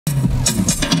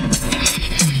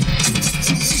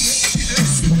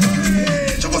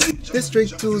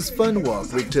District 2's Fun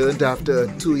Walk returned after a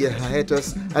 2-year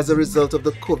hiatus as a result of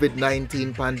the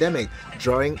COVID-19 pandemic,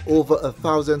 drawing over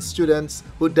 1,000 students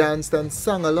who danced and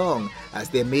sang along as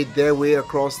they made their way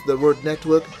across the road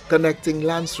network connecting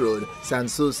Lance Road,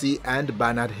 Sanssouci and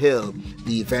Barnard Hill.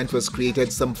 The event was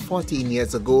created some 14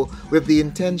 years ago with the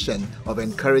intention of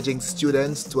encouraging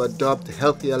students to adopt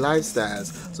healthier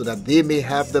lifestyles so that they may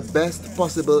have the best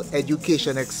possible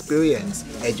education experience.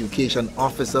 Education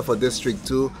Officer for District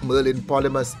 2, Merlin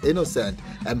Polymus Innocent,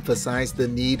 emphasized the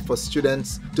need for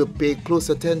students to pay close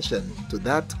attention to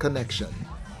that connection.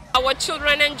 Our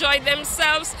children enjoyed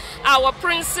themselves, our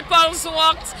principals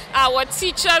walked, our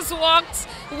teachers walked,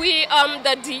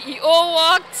 the DEO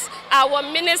walked, our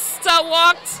minister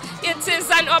walked. It is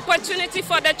an opportunity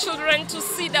for the children to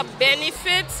see the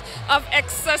benefits of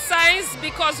exercise,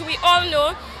 because we all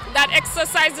know that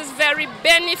exercise is very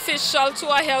beneficial to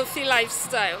a healthy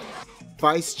lifestyle.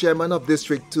 Vice Chairman of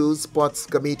District 2's Sports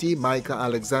Committee, Micah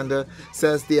Alexander,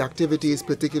 says the activity is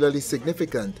particularly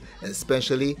significant,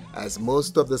 especially as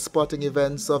most of the sporting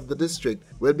events of the district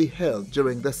will be held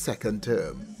during the second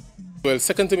term. Well,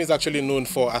 second term is actually known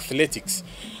for athletics,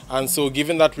 and so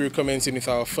given that we're commencing with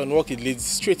our fun walk, it leads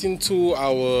straight into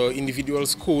our individual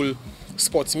school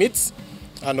sports meets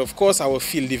and of course our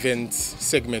field event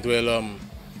segment. Well,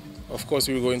 of course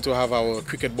we're going to have our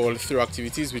cricket ball throw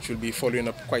activities, which will be following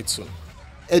up quite soon.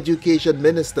 Education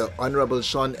Minister Honorable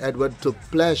Sean Edward took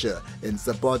pleasure in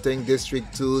supporting District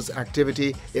 2's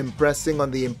activity, impressing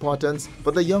on the importance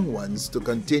for the young ones to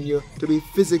continue to be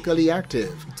physically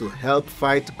active to help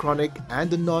fight chronic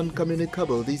and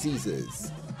non-communicable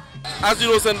diseases. As you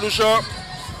know, St. Lucia,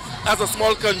 as a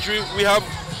small country, we have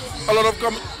a lot of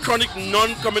chronic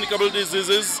non-communicable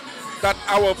diseases that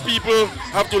our people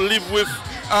have to live with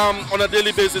on a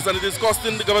daily basis, and it is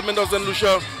costing the government of St.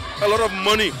 Lucia a lot of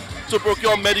money to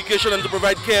procure medication and to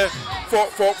provide care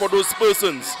for those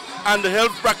persons. And the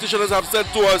health practitioners have said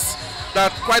to us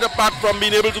that quite apart from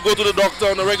being able to go to the doctor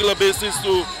on a regular basis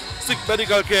to seek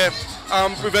medical care,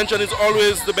 prevention is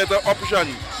always the better option.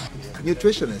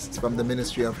 Nutritionists from the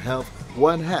Ministry of Health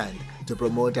won hand to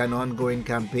promote an ongoing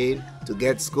campaign to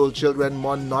get school children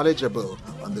more knowledgeable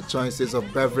on the choices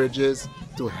of beverages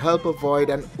to help avoid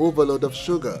an overload of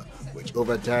sugar, which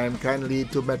over time can lead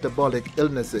to metabolic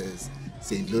illnesses.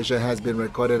 St. Lucia has been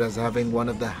recorded as having one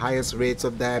of the highest rates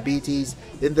of diabetes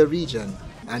in the region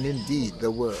and indeed the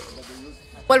world.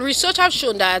 Well, research has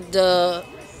shown that the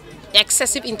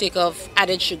excessive intake of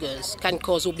added sugars can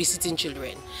cause obesity in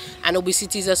children, and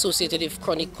obesity is associated with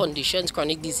chronic conditions,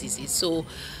 chronic diseases. So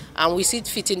we see it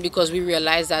fitting because we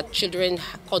realize that children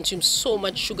consume so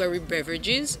much sugary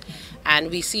beverages,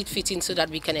 and we see it fitting so that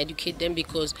we can educate them,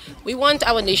 because we want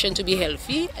our nation to be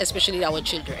healthy, especially our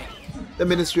children. The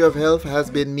Ministry of Health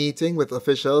has been meeting with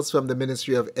officials from the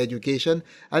Ministry of Education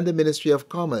and the Ministry of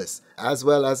Commerce, as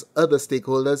well as other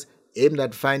stakeholders, aimed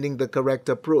at finding the correct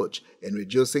approach in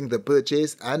reducing the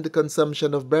purchase and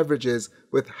consumption of beverages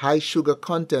with high sugar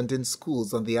content in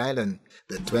schools on the island.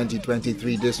 The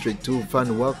 2023 District 2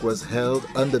 Fun Walk was held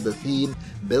under the theme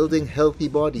Building Healthy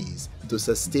Bodies to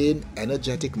Sustain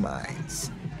Energetic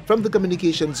Minds. From the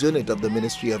Communications Unit of the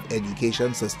Ministry of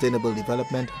Education, Sustainable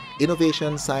Development,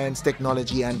 Innovation, Science,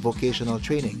 Technology and Vocational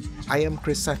Training, I am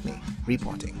Chris Satney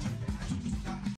reporting.